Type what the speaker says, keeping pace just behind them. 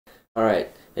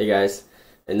Alright, hey guys.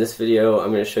 In this video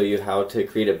I'm going to show you how to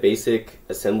create a basic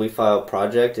assembly file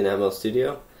project in Atmel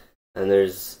Studio. And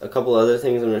there's a couple other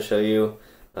things I'm going to show you,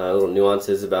 little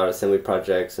nuances about assembly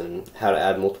projects and how to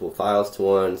add multiple files to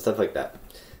one, stuff like that.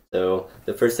 So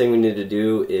the first thing we need to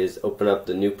do is open up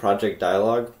the new project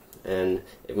dialog. And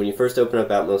when you first open up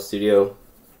Atmel Studio,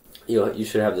 you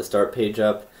should have the start page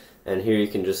up, and here you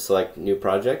can just select new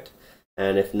project.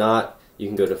 And if not, you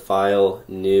can go to File,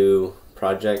 New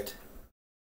Project,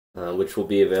 which will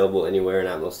be available anywhere in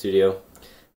Atmel Studio.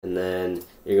 And then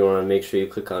you're going to want to make sure you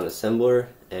click on Assembler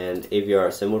and AVR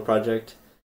Assembler Project.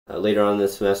 Later on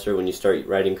this semester, when you start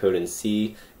writing code in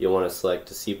C, you'll want to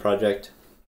select a C project.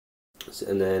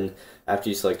 And then after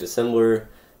you select Assembler,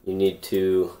 you need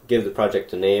to give the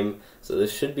project a name. So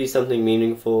this should be something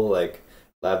meaningful like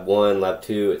Lab 1, Lab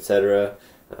 2, etc.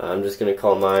 I'm just going to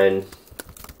call mine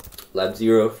Lab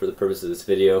 0 for the purpose of this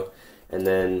video. And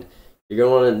then you're going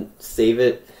to want to save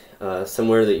it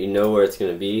somewhere that you know where it's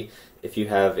going to be. If you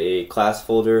have a class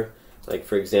folder, like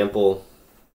for example,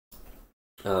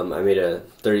 I made a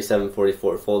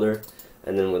 3744 folder,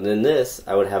 and then within this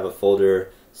I would have a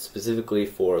folder specifically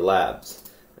for labs.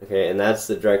 Okay, and that's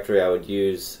the directory I would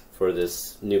use for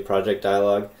this new project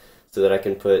dialog, so that I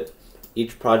can put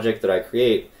each project that I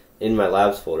create in my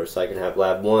labs folder, so I can have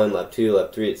lab 1, lab 2,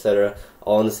 lab 3, etc.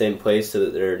 all in the same place so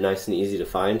that they're nice and easy to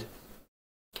find.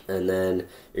 And then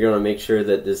you're going to make sure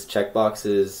that this checkbox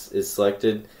is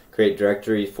selected, create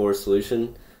directory for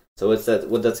solution. So what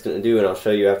that's going to do, and I'll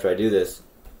show you after I do this,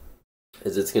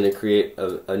 is it's going to create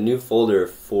a new folder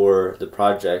for the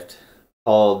project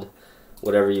called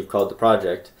whatever you've called the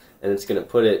project, and it's going to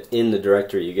put it in the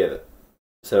directory you give it.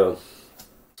 So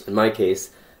in my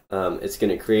case, it's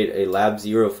going to create a lab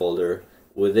 0 folder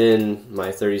within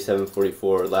my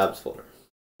 3744 labs folder.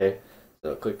 Okay,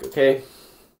 so click OK.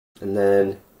 And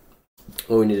then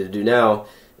what we need to do now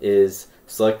is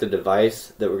select the device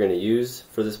that we're going to use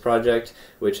for this project,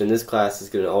 which in this class is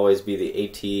going to always be the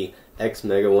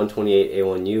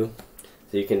AT-X-MEGA128A1U.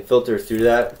 So you can filter through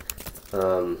that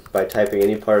by typing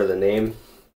any part of the name,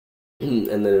 and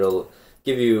then it'll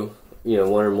give you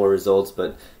one or more results,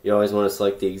 but you always want to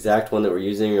select the exact one that we're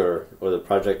using, or the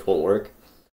project won't work.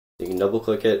 You can double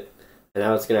click it, and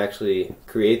now it's going to actually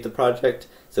create the project.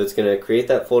 So it's going to create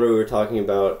that folder we were talking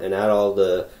about and add all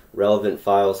the relevant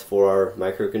files for our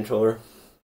microcontroller.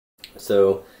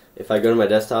 So if I go to my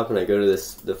desktop and I go to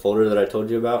the folder that I told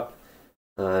you about,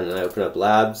 and I open up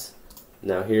labs,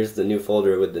 now here's the new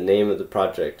folder with the name of the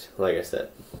project, like I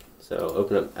said. So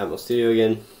open up Atmel Studio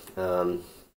again. So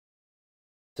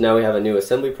now we have a new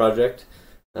assembly project,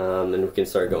 and we can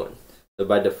start going. So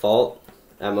by default,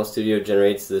 Atmel Studio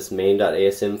generates this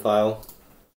main.asm file,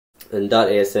 and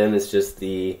 .asm is just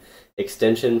the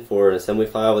extension for an assembly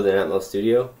file within Atmel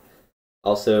Studio.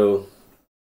 Also,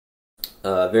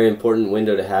 a very important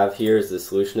window to have here is the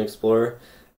Solution Explorer.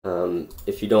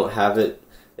 If you don't have it,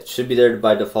 it should be there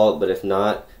by default, but if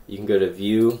not, you can go to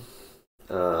View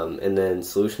and then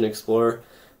Solution Explorer,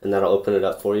 and that'll open it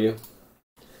up for you.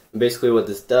 And basically what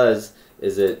this does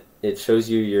is it shows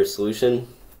you your solution,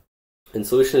 and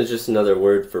solution is just another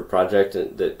word for project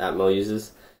that Atmel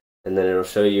uses, and then it'll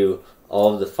show you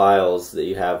all of the files that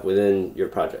you have within your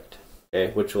project,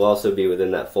 okay, which will also be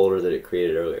within that folder that it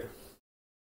created earlier.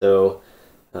 So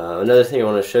another thing I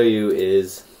want to show you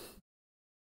is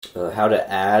how to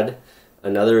add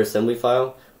another assembly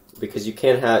file, because you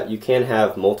can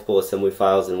have multiple assembly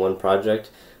files in one project,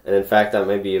 and in fact that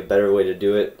might be a better way to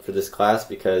do it for this class,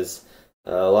 because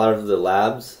a lot of the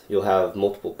labs you'll have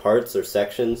multiple parts or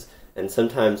sections, and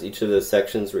sometimes each of those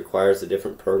sections requires a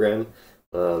different program.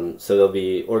 So they'll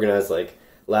be organized like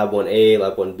Lab 1A,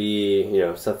 Lab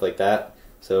 1B, stuff like that.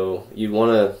 So you'd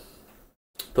want to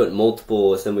put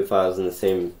multiple assembly files in the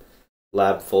same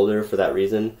lab folder for that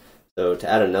reason. So to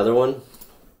add another one,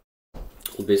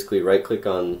 you basically right click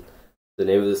on the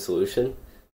name of the solution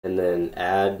and then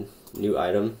add new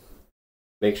item.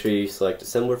 Make sure you select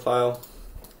assembler file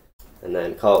and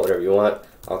then call it whatever you want.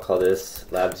 I'll call this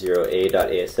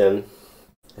lab0a.asm,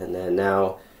 and then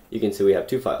now you can see we have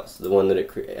two files, the one that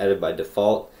it added by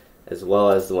default as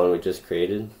well as the one we just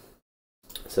created.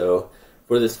 So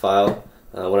for this file,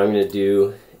 what I'm going to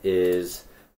do is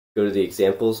go to the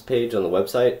examples page on the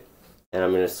website, and I'm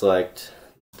going to select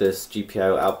this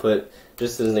GPIO output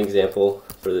just as an example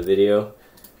for the video,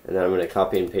 and then I'm going to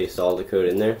copy and paste all the code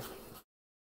in there.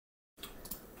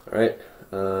 Alright,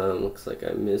 looks like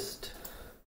I missed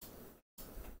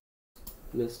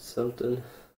something.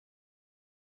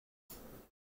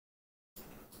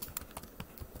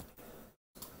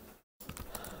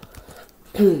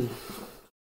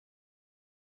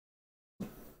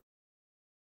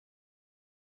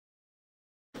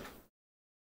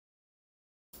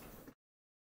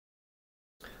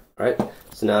 Alright,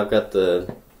 so now I've got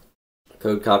the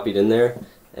code copied in there,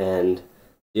 and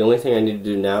the only thing I need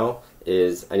to do now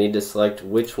is I need to select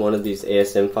which one of these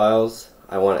ASM files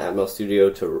I want Atmel Studio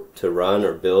to run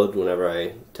or build whenever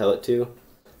I tell it to,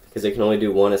 because it can only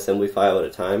do one assembly file at a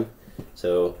time.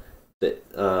 So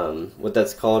what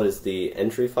that's called is the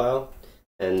entry file,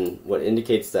 and what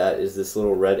indicates that is this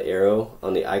little red arrow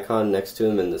on the icon next to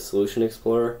them in the Solution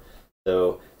Explorer.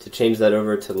 So to change that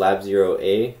over to Lab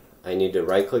 0A, I need to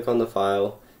right click on the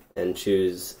file and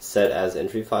choose Set as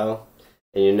Entry File.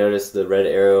 And you notice the red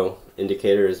arrow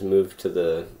indicator is moved to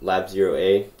the Lab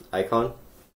 0A icon.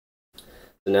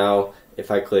 So now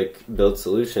if I click Build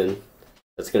Solution,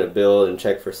 that's going to build and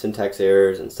check for syntax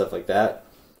errors and stuff like that.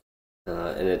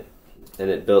 And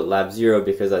it built Lab 0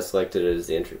 because I selected it as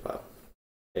the entry file.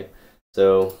 Okay,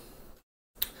 so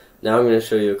now I'm going to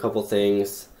show you a couple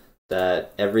things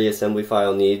that every assembly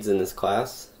file needs in this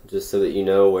class, just so that you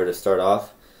know where to start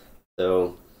off.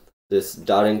 So this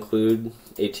 .include,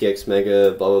 ATX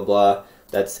mega, blah blah blah,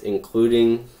 that's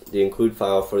including the include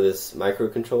file for this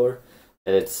microcontroller,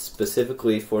 and it's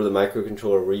specifically for the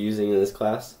microcontroller we're using in this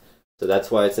class. So that's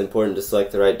why it's important to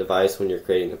select the right device when you're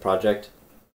creating the project.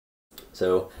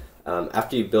 So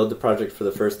after you build the project for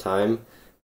the first time,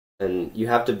 and you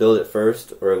have to build it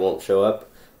first or it won't show up,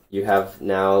 you have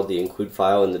now the include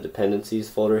file in the dependencies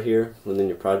folder here within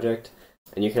your project,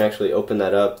 and you can actually open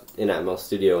that up in Atmel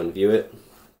Studio and view it.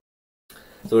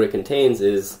 So what it contains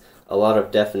is a lot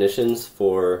of definitions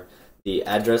for the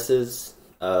addresses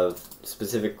of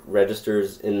specific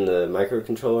registers in the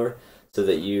microcontroller, so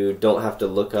that you don't have to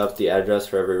look up the address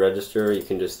for every register. You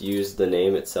can just use the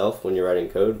name itself when you're writing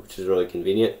code, which is really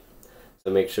convenient.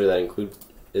 So make sure that include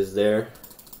is there.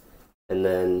 And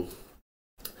then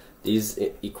these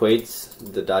equates,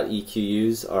 the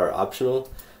 .eqs, are optional,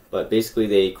 but basically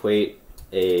they equate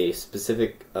a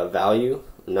specific value,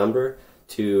 number,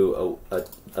 to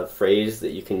a phrase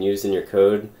that you can use in your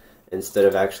code instead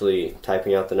of actually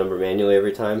typing out the number manually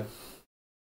every time.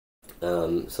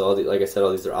 So like I said,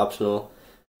 all these are optional,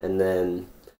 and then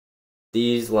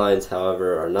these lines,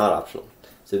 however, are not optional.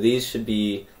 So these should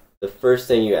be the first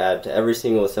thing you add to every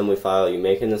single assembly file you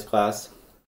make in this class,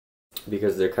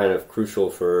 because they're kind of crucial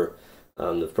for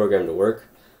the program to work.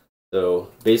 So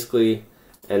basically,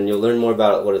 and you'll learn more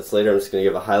about what it's later, I'm just going to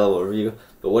give a high-level overview,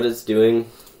 but what it's doing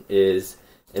is,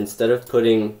 instead of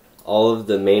putting all of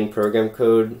the main program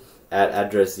code at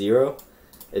address 0,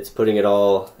 it's putting it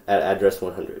all at address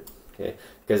 100. Okay?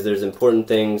 Because there's important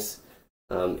things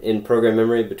in program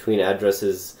memory between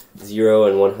addresses 0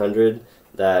 and 100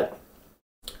 that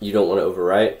you don't want to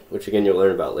overwrite, which again you'll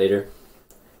learn about later.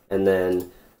 And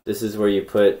then this is where you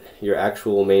put your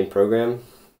actual main program,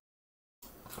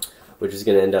 which is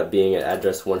going to end up being at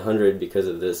address 100 because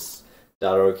of this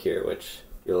 .org here, which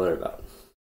you'll learn about.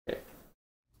 Okay.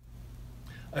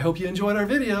 I hope you enjoyed our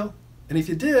video, and if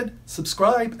you did,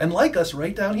 subscribe and like us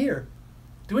right down here.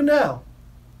 Do it now.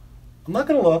 I'm not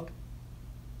going to look.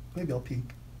 Maybe I'll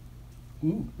peek.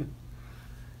 Ooh.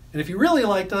 And if you really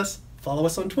liked us, follow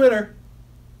us on Twitter.